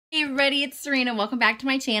Hey everybody, it's Serena. Welcome back to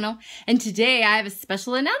my channel. And today I have a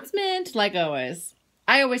special announcement, like always.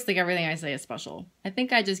 I always think everything I say is special. I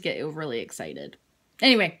think I just get overly excited.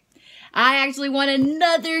 Anyway, I actually won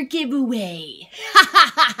another giveaway.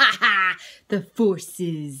 The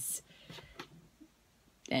forces.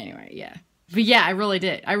 Anyway, yeah. But yeah, I really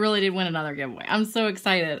did. I really did win another giveaway. I'm so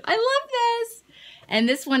excited. I love this. And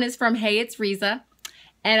this one is from Heyitsrisa.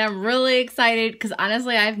 And I'm really excited because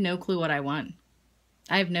honestly, I have no clue what I won.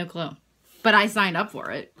 I have no clue. But I signed up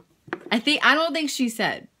for it. I don't think she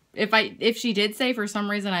said. If she did say, for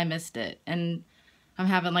some reason I missed it. And I'm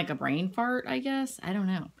having like a brain fart, I guess. I don't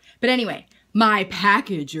know. But anyway, my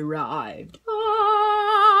package arrived.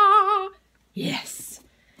 Ah, yes.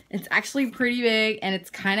 It's actually pretty big and it's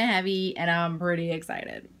kind of heavy and I'm pretty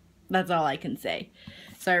excited. That's all I can say.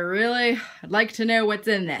 So I'd like to know what's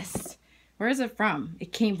in this. Where is it from?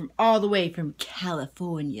 It came from all the way from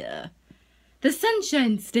California. The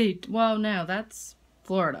Sunshine State. Well, no, that's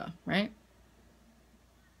Florida, right?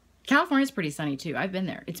 California's pretty sunny too. I've been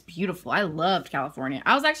there. It's beautiful. I loved California.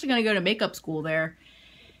 I was actually going to go to makeup school there,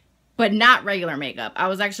 but not regular makeup. I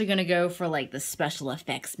was actually going to go for like the special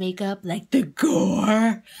effects makeup, like the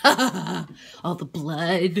gore, all the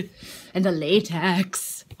blood and the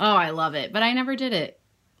latex. Oh, I love it, but I never did it.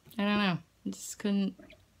 I don't know. I just couldn't.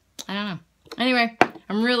 I don't know. Anyway,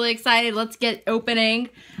 I'm really excited. Let's get opening.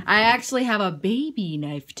 I actually have a baby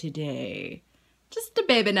knife today. Just a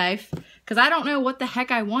baby knife. Because I don't know what the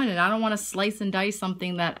heck I want. And I don't want to slice and dice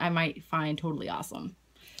something that I might find totally awesome.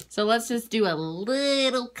 So let's just do a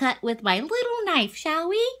little cut with my little knife, shall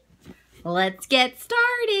we? Let's get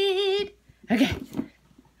started. Okay.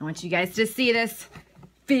 I want you guys to see this.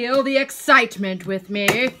 Feel the excitement with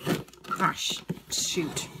me. Gosh,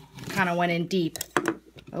 shoot. Kind of went in deep.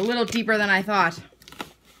 A little deeper than I thought.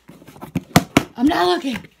 I'm not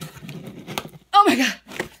looking. Oh my god.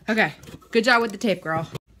 Okay. Good job with the tape, girl.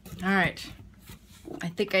 Alright. I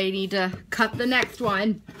think I need to cut the next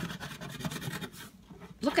one.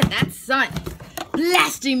 Look at that sun.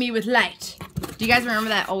 Blasting me with light. Do you guys remember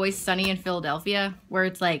that Always Sunny in Philadelphia? Where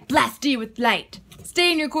it's like, blast you with light.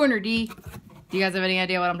 Stay in your corner, D. Do you guys have any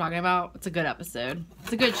idea what I'm talking about? It's a good episode.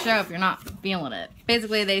 It's a good show if you're not feeling it.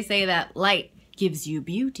 Basically, they say that light gives you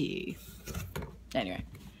beauty. Anyway.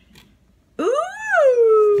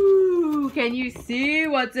 Ooh! Can you see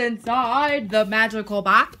what's inside the magical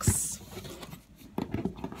box?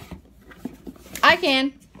 I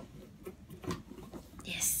can.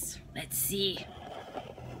 Yes. Let's see.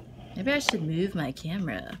 Maybe I should move my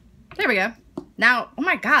camera. There we go. Now, oh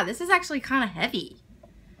my god, this is actually kind of heavy.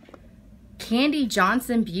 Candy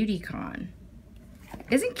Johnson Beauty Con.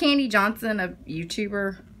 Isn't Candy Johnson a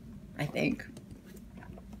YouTuber? I think.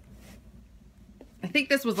 I think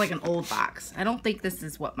this was like an old box. I don't think this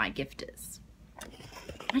is what my gift is.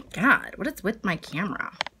 My god, what is with my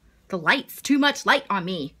camera? The lights, too much light on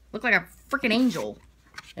me. Look like a freaking angel.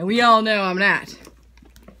 And we all know I'm not.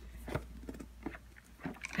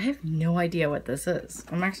 I have no idea what this is.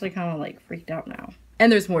 I'm actually kind of like freaked out now.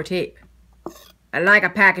 And there's more tape. I like a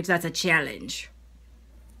package that's a challenge.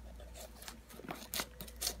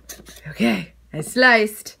 Okay, I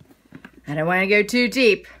sliced. I don't want to go too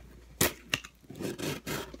deep.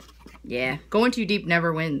 Yeah, going too deep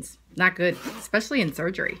never wins. Not good, especially in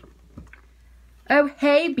surgery. Oh,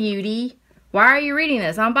 hey, beauty. Why are you reading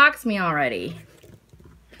this? Unbox me already.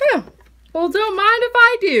 Yeah, well, don't mind if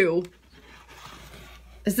I do.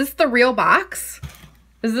 Is this the real box?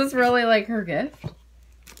 Is this really like her gift?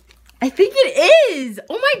 I think it is.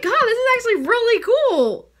 Oh my god, this is actually really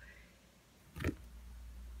cool.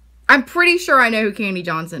 I'm pretty sure I know who Candy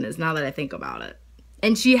Johnson is now that I think about it.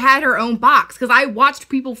 And she had her own box because I watched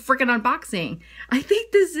people freaking unboxing. I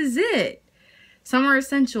think this is it. Summer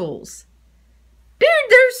Essentials. Dude,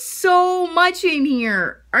 there's so much in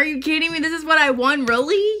here. Are you kidding me? This is what I won,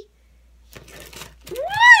 really?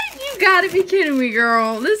 What? You gotta be kidding me,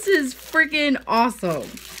 girl. This is freaking awesome.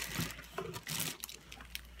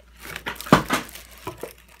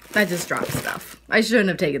 I just dropped stuff. I shouldn't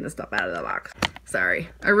have taken this stuff out of the box. Sorry.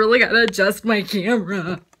 I really gotta adjust my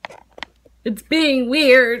camera. It's being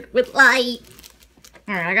weird with light.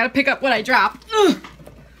 Alright, I gotta pick up what I dropped. Ugh.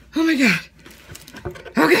 Oh my god.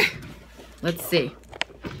 Okay. Let's see.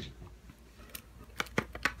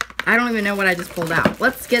 I don't even know what I just pulled out.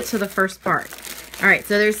 Let's get to the first part. Alright,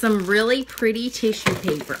 so there's some really pretty tissue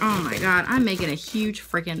paper. Oh my god, I'm making a huge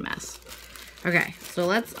freaking mess. Okay, so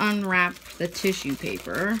let's unwrap the tissue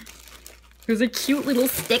paper. There's a cute little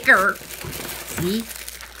sticker. See?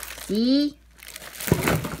 See?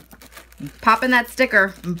 I'm popping that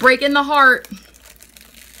sticker. I'm breaking the heart.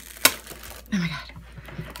 Oh my god.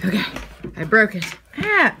 Okay. I broke it.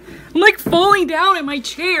 that? I'm like falling down in my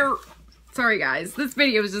chair. Sorry guys, this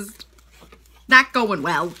video is just not going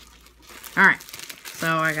well. Alright, so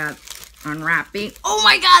I got unwrapping. Oh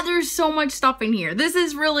my god, there's so much stuff in here. This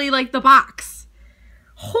is really like the box.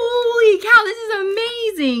 Holy cow, this is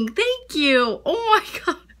amazing. Thank you. Oh my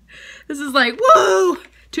god. This is like, whoa,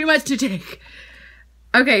 too much to take.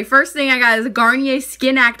 Okay, first thing I got is a Garnier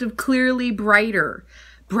Skin Active Clearly Brighter.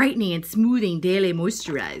 Brightening and Smoothing Daily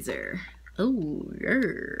Moisturizer. Oh,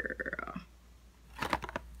 yeah.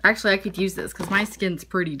 Actually, I could use this because my skin's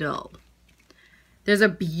pretty dull. There's a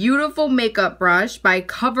beautiful makeup brush by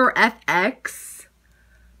Cover FX.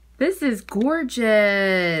 This is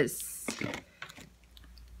gorgeous.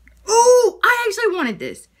 Ooh, I actually wanted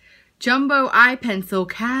this. Jumbo Eye Pencil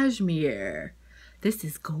Cashmere. This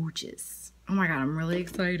is gorgeous. Oh my god, I'm really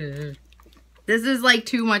excited. This is like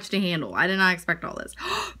too much to handle. I did not expect all this.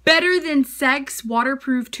 Better Than Sex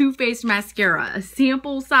Waterproof Too Faced Mascara. A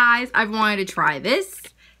sample size. I've wanted to try this.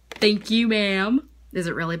 Thank you, ma'am. Is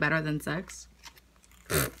it really better than sex?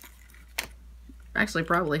 Actually,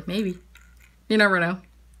 probably. Maybe. You never know.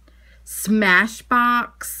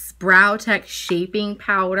 Smashbox Brow Tech Shaping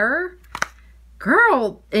Powder.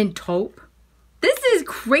 Girl, in taupe. This is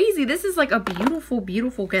crazy. This is like a beautiful,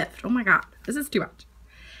 beautiful gift. Oh my god. This is too much.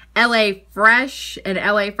 LA Fresh and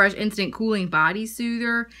LA Fresh Instant Cooling Body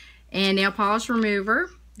Soother and Nail Polish Remover.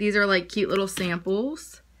 These are like cute little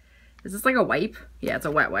samples. Is this like a wipe? Yeah, it's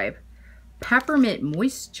a wet wipe. Peppermint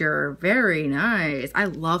Moisture. Very nice. I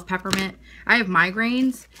love peppermint. I have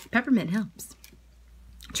migraines. Peppermint helps.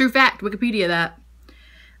 True fact. Wikipedia that.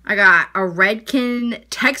 I got a Redken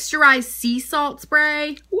Texturized Sea Salt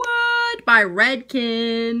Spray. What? By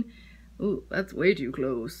Redken. Ooh, that's way too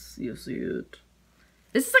close. You'll see it.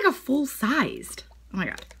 This is like a full-sized. Oh my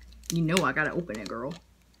god. You know I gotta open it, girl.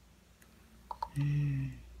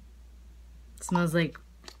 It smells like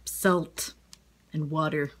salt and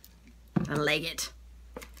water. I like it.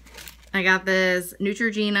 I got this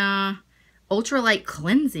Neutrogena Ultralight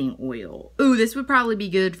Cleansing Oil. Ooh, this would probably be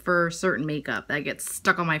good for certain makeup that gets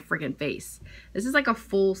stuck on my freaking face. This is like a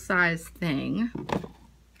full-size thing.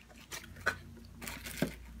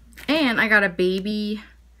 And I got a Baby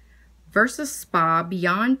Versa Spa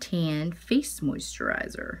Beyond Tan Face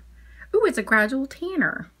Moisturizer. Ooh, it's a gradual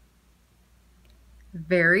tanner.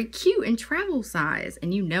 Very cute and travel size.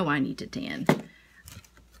 And you know I need to tan.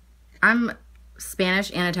 I'm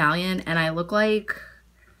Spanish and Italian, and I look like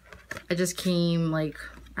I just came, like,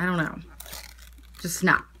 I don't know. Just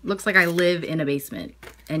not. Looks like I live in a basement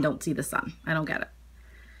and don't see the sun. I don't get it.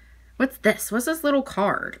 What's this? What's this little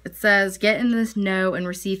card? It says, get in this know and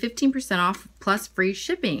receive 15% off plus free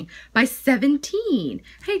shipping by 17.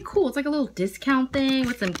 Hey, cool. It's like a little discount thing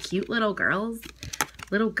with some cute little girls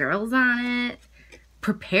on it.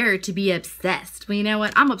 Prepare to be obsessed. Well, you know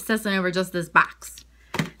what? I'm obsessing over just this box.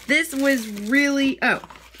 This was really, oh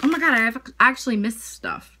my god, I've actually missed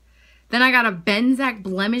stuff. Then I got a Benzac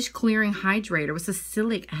Blemish Clearing Hydrator with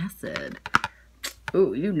salicylic acid.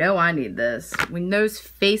 Ooh, you know I need this. When those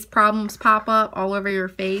face problems pop up all over your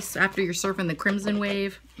face after you're surfing the crimson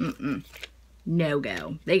wave, no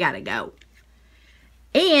go. They gotta go.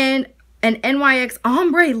 And an NYX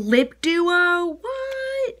Ombre Lip Duo.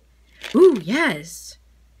 What? Ooh, yes.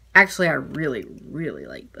 Actually, I really, really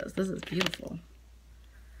like this. This is beautiful.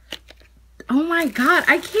 Oh my god,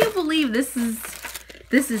 I can't believe this is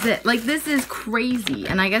it. Like, this is crazy.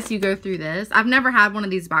 And I guess you go through this. I've never had one of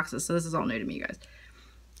these boxes, so this is all new to me, you guys.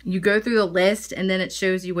 You go through the list, and then it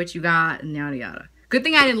shows you what you got, and yada yada. Good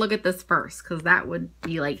thing I didn't look at this first, because that would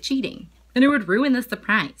be, like, cheating. And it would ruin the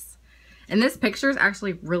surprise. And this picture is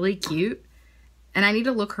actually really cute. And I need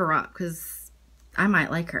to look her up, because I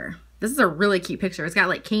might like her. This is a really cute picture. It's got,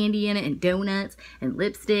 like, candy in it, and donuts, and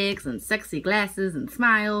lipsticks, and sexy glasses, and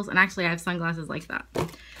smiles. And actually, I have sunglasses like that.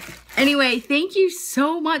 Anyway, thank you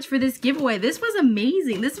so much for this giveaway. This was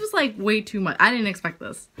amazing. This was, like, way too much. I didn't expect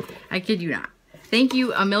this. I kid you not. Thank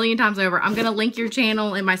you a million times over. I'm going to link your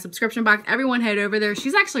channel in my subscription box. Everyone head over there.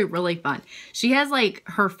 She's actually really fun. She has, like,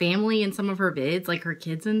 her family in some of her vids, like her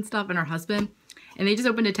kids and stuff, and her husband. And they just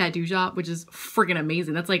opened a tattoo shop, which is freaking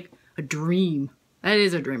amazing. That's, like, a dream. That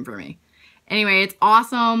is a dream for me. Anyway, it's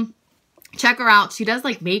awesome. Check her out. She does,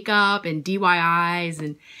 like, makeup and DIYs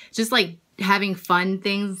and just, like, having fun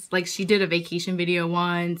things. Like, she did a vacation video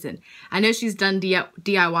once, and I know she's done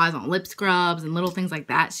DIYs on lip scrubs and little things like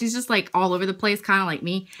that. She's just, like, all over the place, kind of like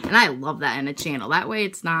me, and I love that in a channel. That way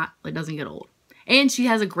it doesn't get old. And she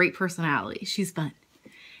has a great personality. She's fun.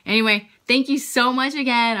 Anyway, thank you so much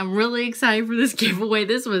again. I'm really excited for this giveaway.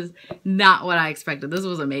 This was not what I expected. This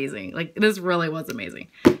was amazing. Like, this really was amazing.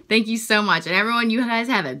 Thank you so much. And everyone, you guys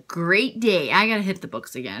have a great day. I gotta hit the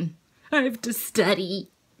books again. I have to study.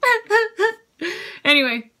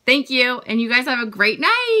 Anyway, thank you. And you guys have a great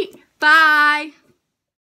night. Bye.